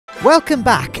Welcome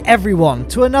back, everyone,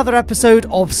 to another episode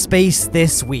of Space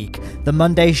This Week, the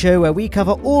Monday show where we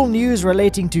cover all news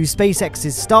relating to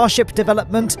SpaceX's Starship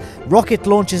development, rocket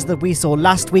launches that we saw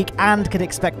last week and can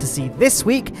expect to see this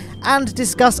week, and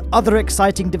discuss other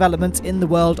exciting developments in the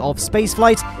world of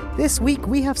spaceflight. This week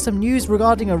we have some news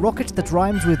regarding a rocket that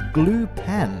rhymes with glue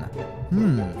pen.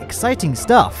 Exciting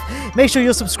stuff. Make sure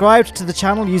you're subscribed to the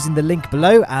channel using the link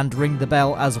below and ring the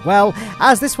bell as well,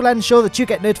 as this will ensure that you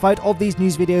get notified of these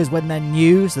news videos when they're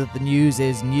new, so that the news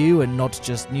is new and not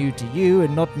just new to you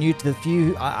and not new to the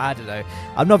few. I don't know.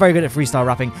 I'm not very good at freestyle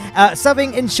rapping.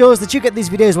 Subbing ensures that you get these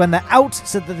videos when they're out,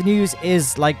 so that the news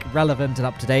is, relevant and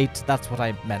up to date. That's what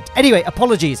I meant. Anyway,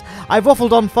 apologies. I've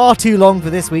waffled on far too long for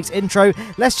this week's intro.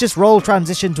 Let's just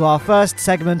transition to our first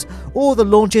segment, all the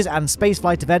launches and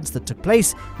spaceflight events that took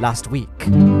place last week.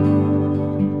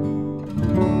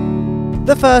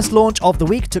 The first launch of the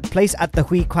week took place at the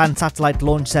Huiquan Satellite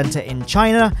Launch Center in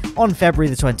China on February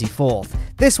the 24th.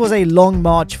 This was a Long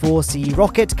March 4C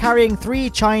rocket carrying 3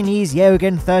 Chinese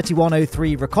Yaogan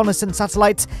 3103 reconnaissance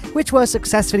satellites, which were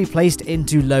successfully placed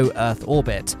into low Earth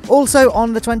orbit. Also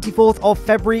on the 24th of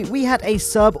February, we had a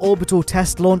suborbital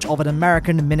test launch of an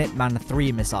American Minuteman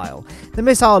III missile. The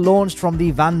missile launched from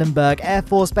the Vandenberg Air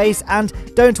Force Base, and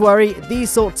don't worry,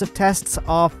 these sorts of tests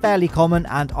are fairly common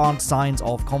and aren't signs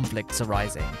of conflicts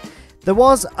arising. There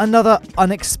was another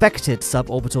unexpected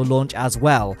suborbital launch as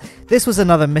well. This was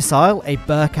another missile, a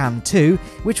Burkan 2,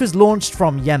 which was launched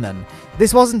from Yemen.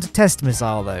 This wasn't a test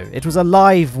missile though, it was a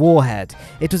live warhead.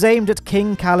 It was aimed at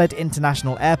King Khalid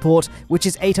International Airport, which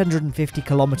is 850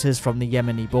 kilometers from the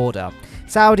Yemeni border.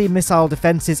 Saudi missile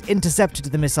defenses intercepted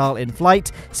the missile in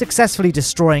flight, successfully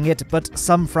destroying it, but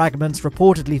some fragments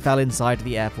reportedly fell inside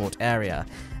the airport area.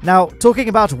 Now, talking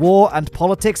about war and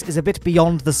politics is a bit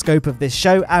beyond the scope of this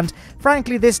show, and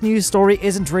frankly this news story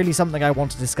isn't really something I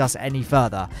want to discuss any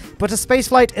further. But a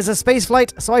spaceflight is a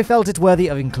spaceflight, so I felt it worthy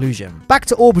of inclusion. Back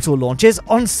to orbital launches,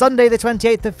 on Sunday the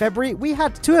 28th of February we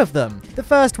had 2 of them. The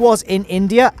first was in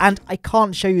India, and I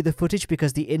can't show you the footage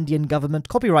because the Indian government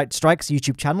copyright strikes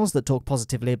YouTube channels that talk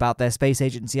positively about their space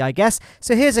agency, I guess,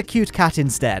 so here's a cute cat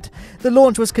instead. The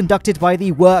launch was conducted by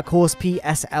the Workhorse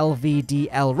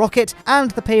PSLV-DL rocket, and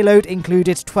the payload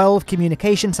included 12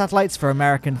 communication satellites for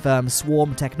American firm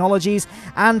Swarm Technologies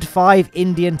and 5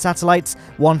 Indian satellites,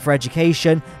 1 for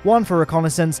education, 1 for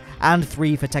reconnaissance, and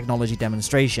 3 for technology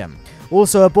demonstration.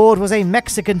 Also aboard was a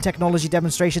Mexican technology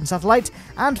demonstration satellite,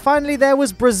 and finally there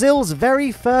was Brazil's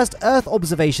very first Earth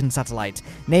observation satellite,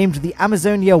 named the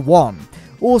Amazonia 1.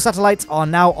 All satellites are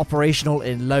now operational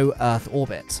in low Earth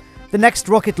orbit. The next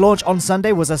rocket launch on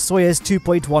Sunday was a Soyuz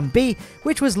 2.1B,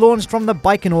 which was launched from the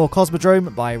Baikonur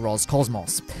Cosmodrome by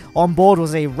Roscosmos. On board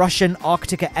was a Russian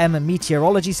Arktika M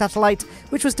meteorology satellite,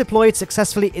 which was deployed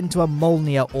successfully into a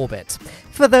Molniya orbit.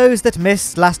 For those that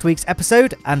missed last week's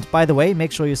episode, and by the way,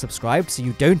 make sure you're subscribed so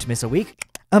you don't miss a week,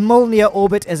 a Molniya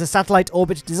orbit is a satellite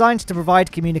orbit designed to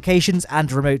provide communications and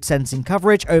remote sensing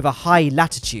coverage over high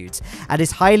latitudes, and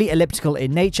is highly elliptical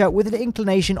in nature with an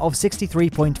inclination of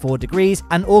 63.4 degrees,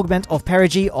 an augment of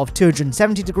perigee of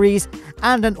 270 degrees,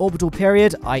 and an orbital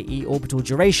period, i.e. orbital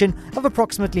duration, of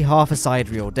approximately half a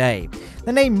sidereal day.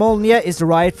 The name Molniya is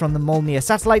derived from the Molniya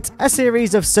satellites, a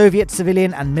series of Soviet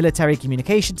civilian and military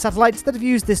communication satellites that have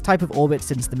used this type of orbit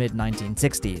since the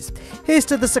mid-1960s. Here's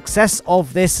to the success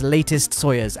of this latest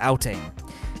Soyuz outing.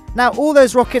 Now, all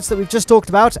those rockets that we've just talked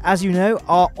about, as you know,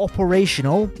 are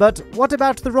operational, but what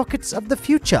about the rockets of the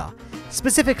future?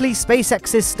 Specifically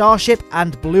SpaceX's Starship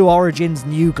and Blue Origin's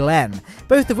New Glenn,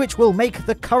 both of which will make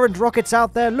the current rockets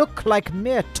out there look like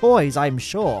mere toys, I'm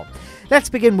sure. Let's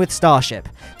begin with Starship.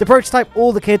 The prototype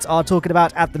all the kids are talking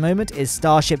about at the moment is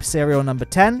Starship serial number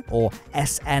 10, or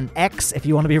SNX if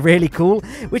you want to be really cool,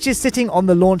 which is sitting on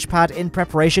the launch pad in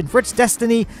preparation for its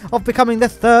destiny of becoming the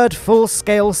 3rd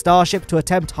full-scale Starship to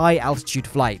attempt high-altitude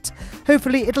flight.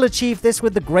 Hopefully it'll achieve this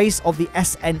with the grace of the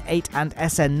SN8 and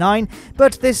SN9,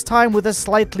 but this time with a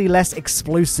slightly less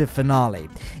explosive finale.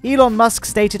 Elon Musk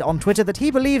stated on Twitter that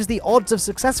he believes the odds of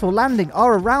successful landing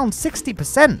are around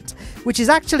 60%, which is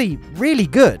actually really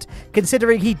good,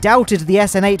 considering he doubted the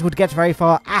SN8 would get very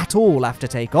far at all after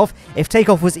takeoff, if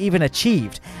takeoff was even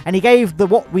achieved, and he gave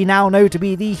what we now know to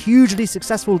be the hugely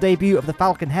successful debut of the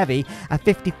Falcon Heavy a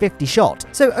 50-50 shot.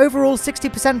 So overall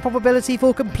 60% probability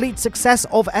for complete success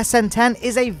of SN10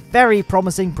 is a very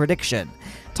promising prediction.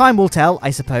 Time will tell,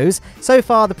 I suppose. So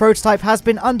far, the prototype has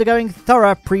been undergoing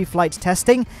thorough pre-flight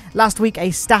testing. Last week,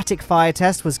 a static fire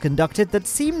test was conducted that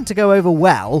seemed to go over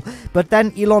well, but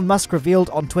then Elon Musk revealed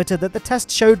on Twitter that the test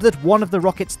showed that one of the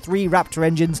rocket's 3 Raptor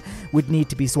engines would need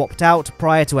to be swapped out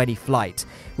prior to any flight.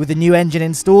 With the new engine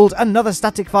installed, another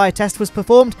static fire test was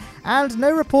performed, and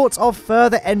no reports of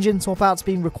further engine swap-outs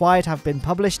being required have been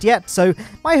published yet, so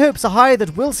my hopes are high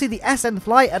that we'll see the SN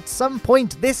fly at some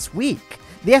point this week.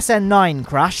 The SN9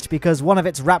 crashed because one of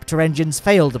its Raptor engines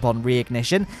failed upon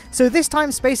reignition, so this time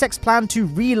SpaceX planned to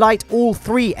relight all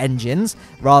 3 engines,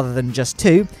 rather than just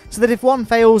 2, so that if one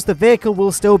fails, the vehicle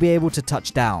will still be able to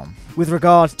touch down. With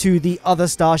regard to the other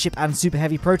Starship and Super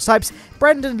Heavy prototypes,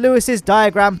 Brendan Lewis's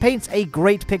diagram paints a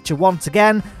great picture once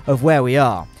again of where we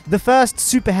are. The first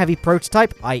Super Heavy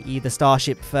prototype, i.e. the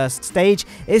Starship first stage,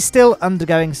 is still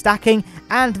undergoing stacking,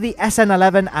 and the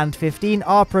SN11 and 15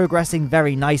 are progressing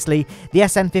very nicely, the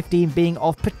SN15 being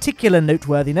of particular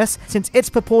noteworthiness since it's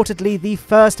purportedly the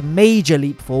first major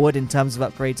leap forward in terms of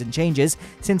upgrades and changes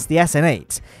since the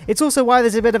SN8. It's also why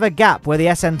there's a bit of a gap where the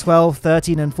SN12,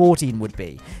 13 and 14 would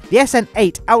be. The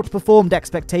SN8 outperformed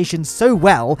expectations so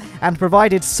well and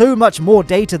provided so much more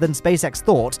data than SpaceX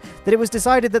thought that it was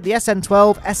decided that the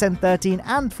SN12, SN13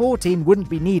 and 14 wouldn't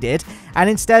be needed, and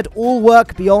instead all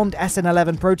work beyond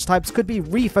SN11 prototypes could be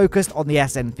refocused on the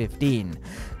SN15.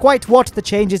 Quite what the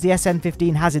changes the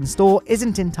SN15 has in store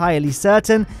isn't entirely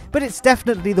certain, but it's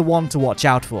definitely the one to watch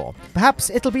out for. Perhaps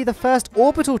it'll be the first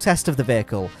orbital test of the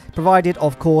vehicle, provided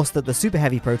of course that the Super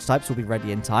Heavy prototypes will be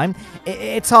ready in time.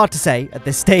 It's hard to say at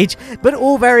this stage, but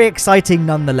all very exciting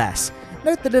nonetheless.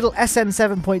 Note the little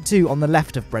SN7.2 on the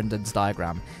left of Brendan's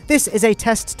diagram. This is a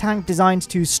test tank designed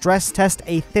to stress test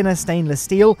a thinner stainless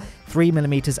steel,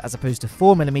 3mm as opposed to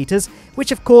 4mm,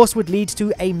 which of course would lead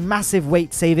to a massive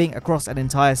weight saving across an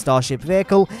entire Starship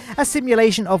vehicle, a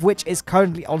simulation of which is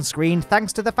currently on screen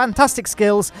thanks to the fantastic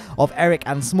skills of Erik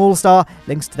and SmallStar,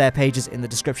 links to their pages in the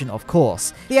description of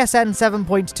course. The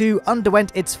SN7.2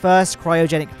 underwent its first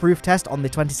cryogenic proof test on the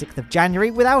 26th of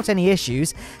January without any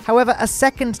issues. However, a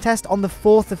second test on the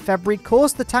 4th of February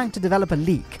caused the tank to develop a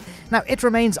leak. Now, it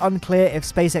remains unclear if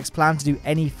SpaceX plan to do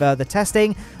any further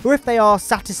testing, or if they are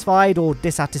satisfied or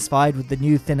dissatisfied with the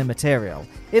new thinner material.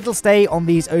 It'll stay on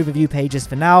these overview pages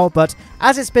for now, but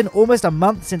as it's been almost a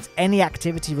month since any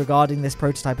activity regarding this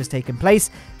prototype has taken place,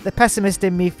 the pessimist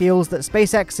in me feels that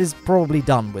SpaceX is probably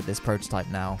done with this prototype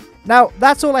now. Now,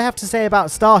 that's all I have to say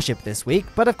about Starship this week,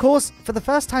 but of course, for the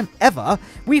first time ever,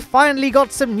 we finally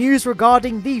got some news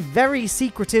regarding the very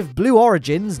secretive Blue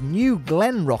Origin's New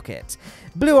Glenn rocket.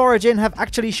 Blue Origin have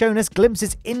actually shown us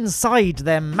glimpses inside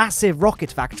their massive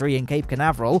rocket factory in Cape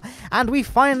Canaveral, and we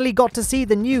finally got to see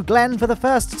the New Glenn for the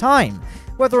first time.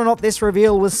 Whether or not this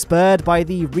reveal was spurred by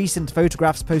the recent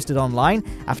photographs posted online,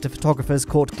 after photographers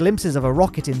caught glimpses of a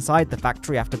rocket inside the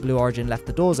factory after Blue Origin left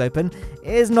the doors open,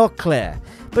 is not clear.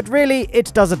 But really,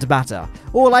 it doesn't matter.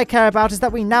 All I care about is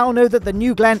that we now know that the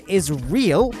New Glenn is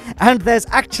real, and there's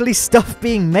actually stuff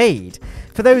being made.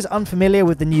 For those unfamiliar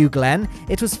with the New Glenn,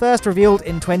 it was first revealed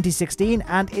in 2016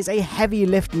 and is a heavy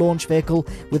lift launch vehicle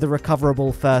with a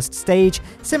recoverable first stage,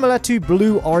 similar to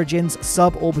Blue Origin's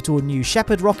suborbital New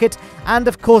Shepard rocket, and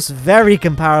of course very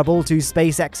comparable to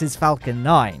SpaceX's Falcon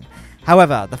 9.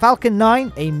 However, the Falcon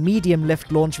 9, a medium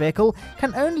lift launch vehicle,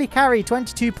 can only carry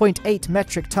 22.8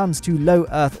 metric tons to low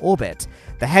Earth orbit.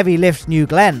 The heavy lift New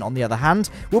Glenn, on the other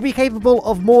hand, will be capable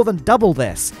of more than double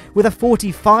this, with a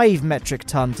 45 metric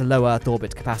ton to low Earth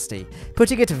orbit capacity,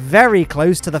 putting it very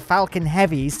close to the Falcon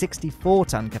Heavy's 64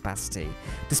 ton capacity,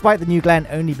 despite the New Glenn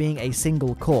only being a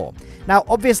single core. Now,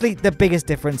 obviously, the biggest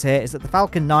difference here is that the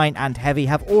Falcon 9 and Heavy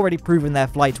have already proven their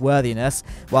flight worthiness,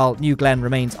 while New Glenn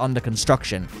remains under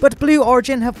construction. But Blue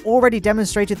Origin have already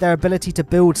demonstrated their ability to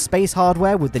build space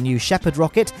hardware with the new Shepard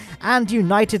rocket, and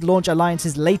United Launch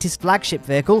Alliance's latest flagship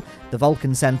vehicle, the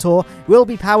Vulcan Centaur, will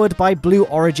be powered by Blue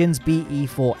Origin's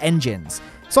BE-4 engines.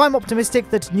 So I'm optimistic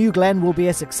that New Glenn will be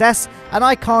a success, and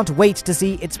I can't wait to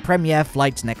see its premiere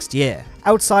flight next year.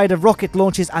 Outside of rocket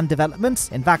launches and developments,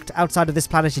 in fact outside of this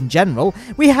planet in general,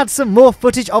 we had some more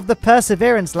footage of the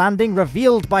Perseverance landing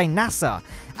revealed by NASA.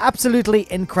 Absolutely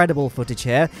incredible footage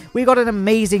here. We got an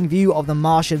amazing view of the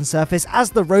Martian surface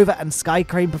as the rover and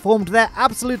Skycrane performed their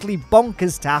absolutely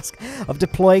bonkers task of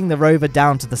deploying the rover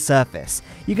down to the surface.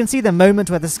 You can see the moment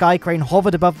where the Skycrane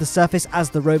hovered above the surface as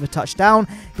the rover touched down,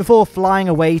 before flying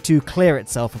away to clear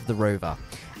itself of the rover.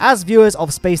 As viewers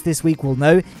of Space This Week will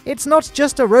know, it's not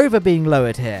just a rover being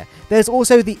lowered here. There's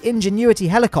also the Ingenuity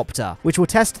Helicopter, which will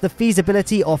test the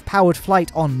feasibility of powered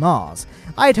flight on Mars.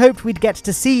 I'd hoped we'd get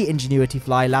to see Ingenuity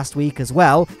fly last week as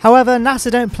well, however NASA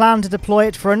don't plan to deploy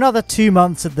it for another 2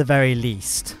 months at the very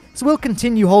least. So we'll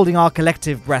continue holding our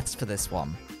collective breaths for this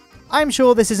one. I'm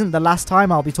sure this isn't the last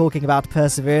time I'll be talking about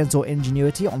Perseverance or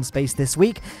Ingenuity on Space This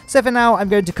Week, so for now I'm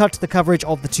going to cut the coverage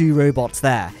of the 2 robots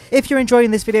there. If you're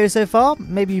enjoying this video so far,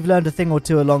 maybe you've learned a thing or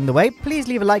two along the way, please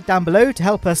leave a like down below to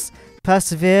help us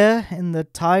persevere in the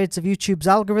tides of YouTube's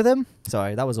algorithm.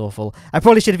 Sorry, that was awful. I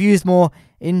probably should have used more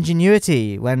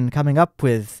ingenuity when coming up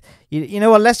with... You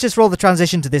know what, let's just roll the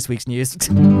transition to this week's news.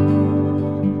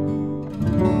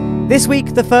 This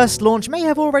week, the first launch may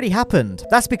have already happened.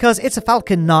 That's because it's a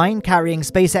Falcon 9 carrying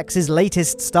SpaceX's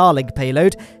latest Starlink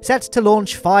payload, set to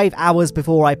launch 5 hours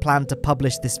before I plan to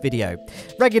publish this video.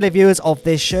 Regular viewers of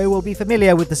this show will be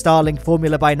familiar with the Starlink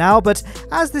formula by now, but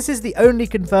as this is the only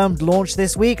confirmed launch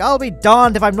this week, I'll be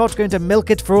darned if I'm not going to milk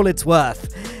it for all it's worth.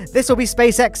 This will be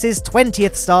SpaceX's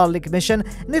 20th Starlink mission,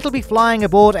 and it'll be flying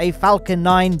aboard a Falcon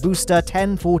 9 booster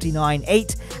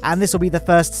 1049-8, and this will be the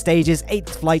first stage's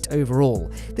 8th flight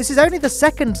overall. This is only the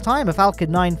second time a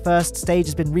Falcon 9 first stage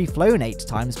has been reflown 8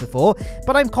 times before,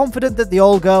 but I'm confident that the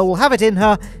old girl will have it in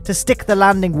her to stick the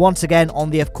landing once again on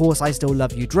the Of Course I Still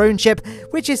Love You drone ship,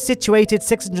 which is situated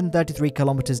 633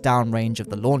 kilometers downrange of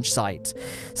the launch site.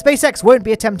 SpaceX won't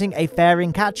be attempting a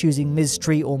fairing catch using Ms.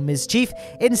 Tree or Ms. Chief.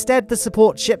 Instead, the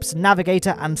support ships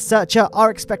Navigator and Searcher are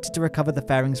expected to recover the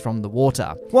fairings from the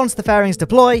water. Once the fairings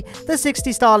deploy, the 60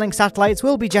 Starlink satellites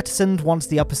will be jettisoned once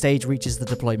the upper stage reaches the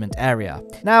deployment area.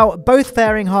 Now, both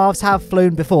fairing halves have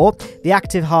flown before. The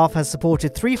active half has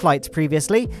supported 3 flights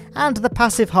previously, and the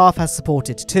passive half has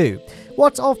supported 2.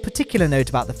 What's of particular note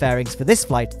about the fairings for this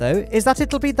flight, though, is that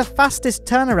it'll be the fastest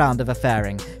turnaround of a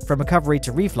fairing, from recovery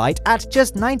to reflight, at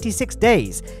just 96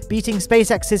 days, beating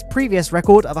SpaceX's previous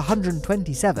record of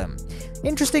 127.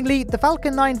 Interestingly, the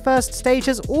Falcon 9 first stage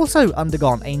has also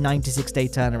undergone a 96-day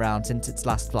turnaround since its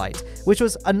last flight, which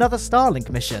was another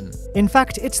Starlink mission. In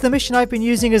fact, it's the mission I've been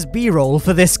using as B-roll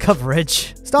for this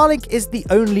coverage. Starlink is the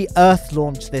only Earth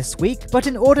launch this week, but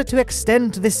in order to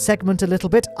extend this segment a little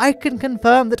bit, I can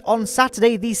confirm that on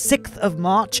Saturday the 6th of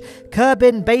March,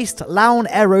 Kerbin-based Lowne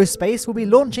Aerospace will be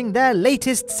launching their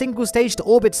latest single-stage to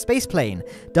orbit spaceplane,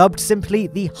 dubbed simply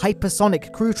the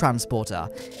Hypersonic Crew Transporter.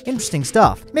 Interesting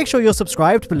stuff. Make sure you're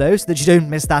subscribed below so that you don't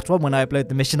miss that one when I upload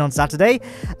the mission on Saturday.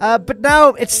 But now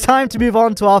it's time to move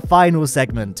on to our final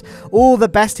segment. All the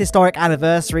best historic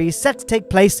anniversaries set to take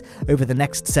place over the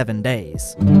next 7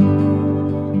 days.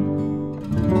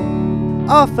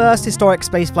 Our first historic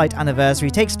spaceflight anniversary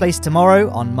takes place tomorrow,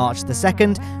 on March the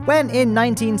 2nd, when in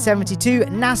 1972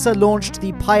 NASA launched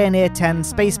the Pioneer 10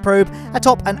 space probe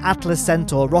atop an Atlas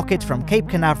Centaur rocket from Cape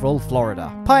Canaveral,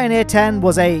 Florida. Pioneer 10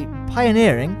 was a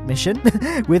pioneering mission,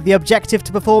 with the objective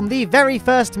to perform the very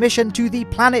first mission to the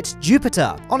planet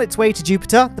Jupiter. On its way to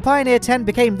Jupiter, the Pioneer 10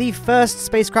 became the first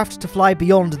spacecraft to fly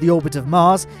beyond the orbit of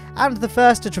Mars, and the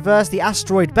first to traverse the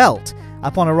asteroid belt.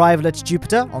 Upon arrival at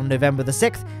Jupiter on November the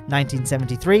 6th,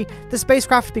 1973, the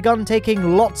spacecraft began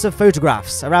taking lots of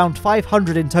photographs, around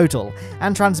 500 in total,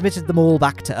 and transmitted them all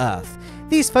back to Earth.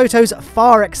 These photos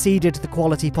far exceeded the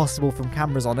quality possible from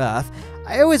cameras on Earth.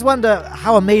 I always wonder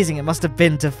how amazing it must have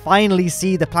been to finally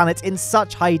see the planet in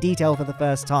such high detail for the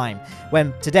first time,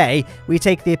 when today we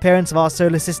take the appearance of our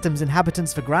solar system's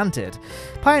inhabitants for granted.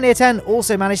 Pioneer 10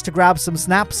 also managed to grab some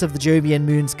snaps of the Jovian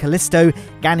moons Callisto,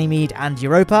 Ganymede and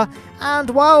Europa, and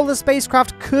while the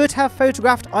spacecraft could have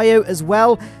photographed Io as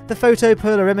well, the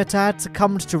photopolarimeter had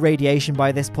succumbed to radiation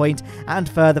by this point, and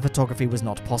further photography was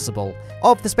not possible.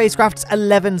 Of the spacecraft's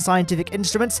 11 scientific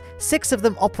instruments, 6 of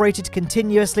them operated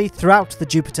continuously throughout the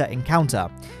Jupiter encounter.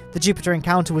 The Jupiter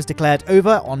encounter was declared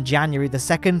over on January the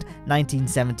 2nd,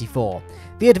 1974.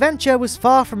 The adventure was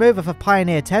far from over for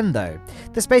Pioneer 10 though.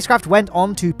 The spacecraft went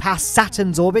on to pass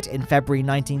Saturn's orbit in February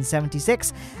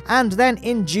 1976, and then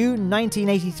in June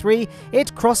 1983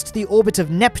 it crossed the orbit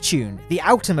of Neptune, the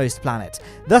outermost planet,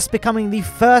 thus becoming the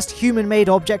first human-made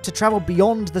object to travel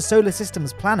beyond the solar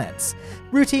system's planets.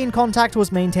 Routine contact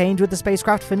was maintained with the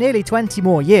spacecraft for nearly 20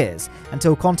 more years,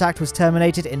 until contact was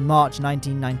terminated in March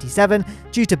 1997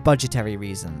 due to budgetary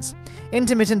reasons.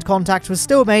 Intermittent contact was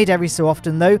still made every so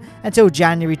often though, until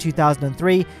January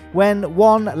 2003, when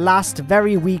one last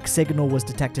very weak signal was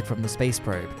detected from the space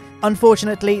probe.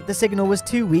 Unfortunately, the signal was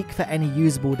too weak for any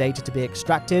usable data to be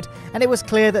extracted, and it was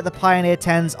clear that the Pioneer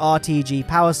 10's RTG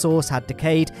power source had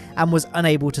decayed and was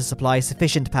unable to supply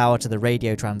sufficient power to the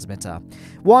radio transmitter.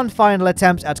 One final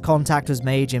attempt at contact was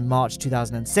made in March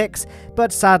 2006,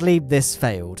 but sadly this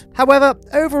failed. However,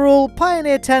 overall,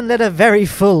 Pioneer 10 led a very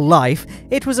full life.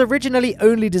 It was originally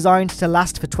only designed to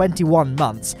last for 21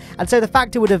 months, and so the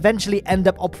fact it would eventually end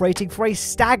up operating for a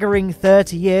staggering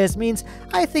 30 years means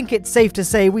I think it's safe to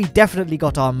say we definitely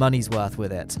got our money's worth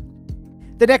with it.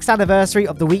 The next anniversary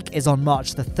of the week is on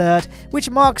March the 3rd, which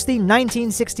marks the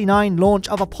 1969 launch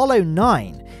of Apollo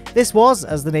 9. This was,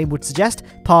 as the name would suggest,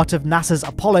 part of NASA's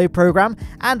Apollo program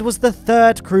and was the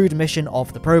third crewed mission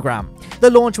of the program. The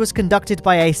launch was conducted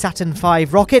by a Saturn V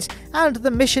rocket, and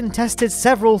the mission tested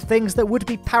several things that would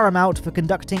be paramount for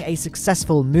conducting a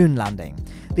successful moon landing.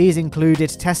 These included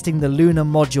testing the lunar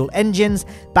module engines,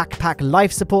 backpack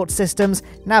life support systems,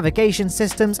 navigation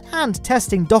systems, and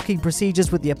testing docking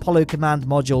procedures with the Apollo Command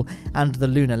Module and the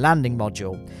Lunar Landing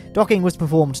Module. Docking was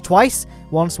performed twice,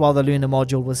 once while the lunar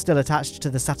module was still attached to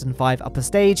the Saturn V upper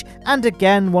stage, and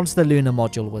again once the lunar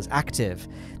module was active.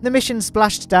 The mission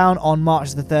splashed down on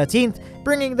March the 13th,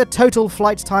 bringing the total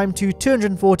flight time to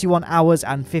 241 hours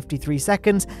and 53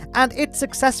 seconds, and it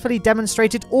successfully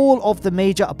demonstrated all of the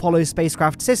major Apollo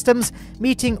spacecraft systems,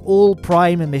 meeting all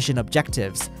prime mission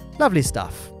objectives. Lovely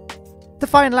stuff. The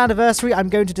final anniversary I'm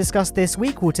going to discuss this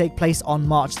week will take place on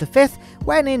March the 5th,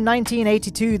 when in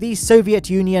 1982 the Soviet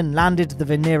Union landed the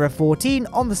Venera 14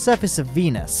 on the surface of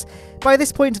Venus. By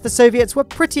this point, the Soviets were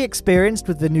pretty experienced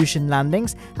with Venusian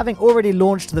landings, having already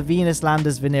launched the Venus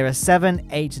landers Venera 7,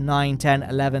 8, 9, 10,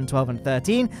 11, 12 and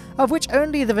 13, of which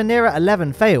only the Venera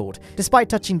 11 failed. Despite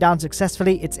touching down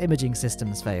successfully, its imaging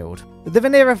systems failed. The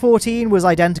Venera 14 was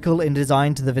identical in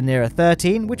design to the Venera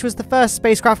 13, which was the first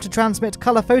spacecraft to transmit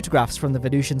colour photographs from the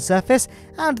Venusian surface,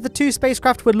 and the two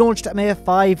spacecraft were launched a mere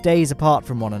 5 days apart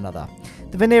from one another.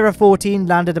 The Venera 14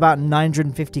 landed about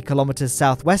 950 kilometers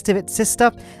southwest of its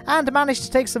sister, and managed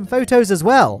to take some photos as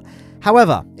well.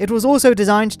 However, it was also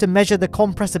designed to measure the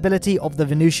compressibility of the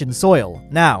Venusian soil.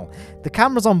 Now, the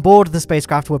cameras on board the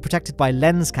spacecraft were protected by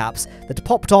lens caps that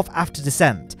popped off after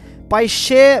descent. By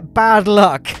sheer bad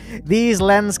luck, these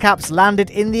lens caps landed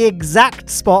in the exact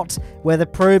spot where the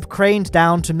probe craned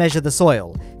down to measure the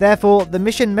soil. Therefore, the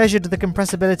mission measured the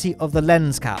compressibility of the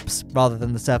lens caps, rather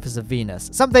than the surface of Venus,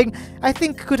 something I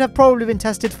think could have probably been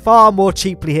tested far more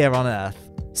cheaply here on Earth.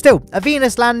 Still, a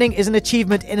Venus landing is an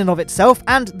achievement in and of itself,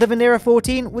 and the Venera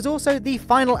 14 was also the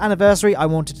final anniversary I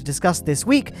wanted to discuss this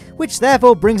week, which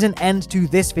therefore brings an end to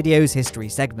this video's history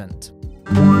segment.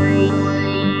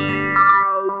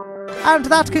 And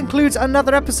that concludes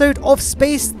another episode of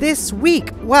Space This Week.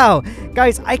 Wow,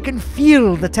 guys, I can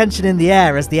feel the tension in the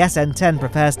air as the SN10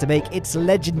 prepares to make its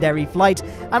legendary flight,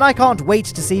 and I can't wait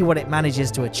to see what it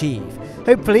manages to achieve.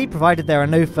 Hopefully, provided there are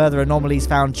no further anomalies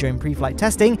found during pre-flight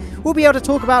testing, we'll be able to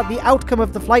talk about the outcome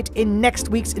of the flight in next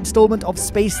week's installment of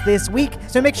Space This Week,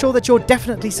 so make sure that you're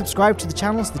definitely subscribed to the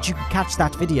channel so that you can catch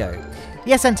that video.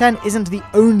 The SN10 isn't the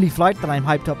only flight that I'm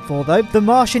hyped up for though. The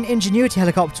Martian Ingenuity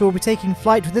Helicopter will be taking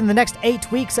flight within the next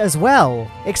 8 weeks as well.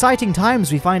 Exciting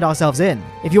times we find ourselves in.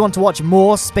 If you want to watch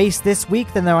more Space This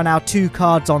Week, then there are now 2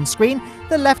 cards on screen.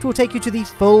 The left will take you to the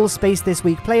full Space This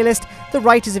Week playlist, the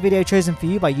right is a video chosen for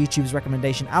you by YouTube's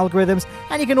recommendation algorithms,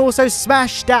 and you can also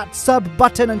smash that sub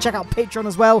button and check out Patreon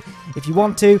as well if you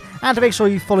want to, and to make sure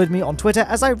you followed me on Twitter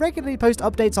as I regularly post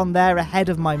updates on there ahead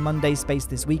of my Monday Space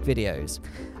This Week videos.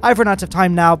 I've run out of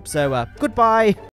time now, so goodbye!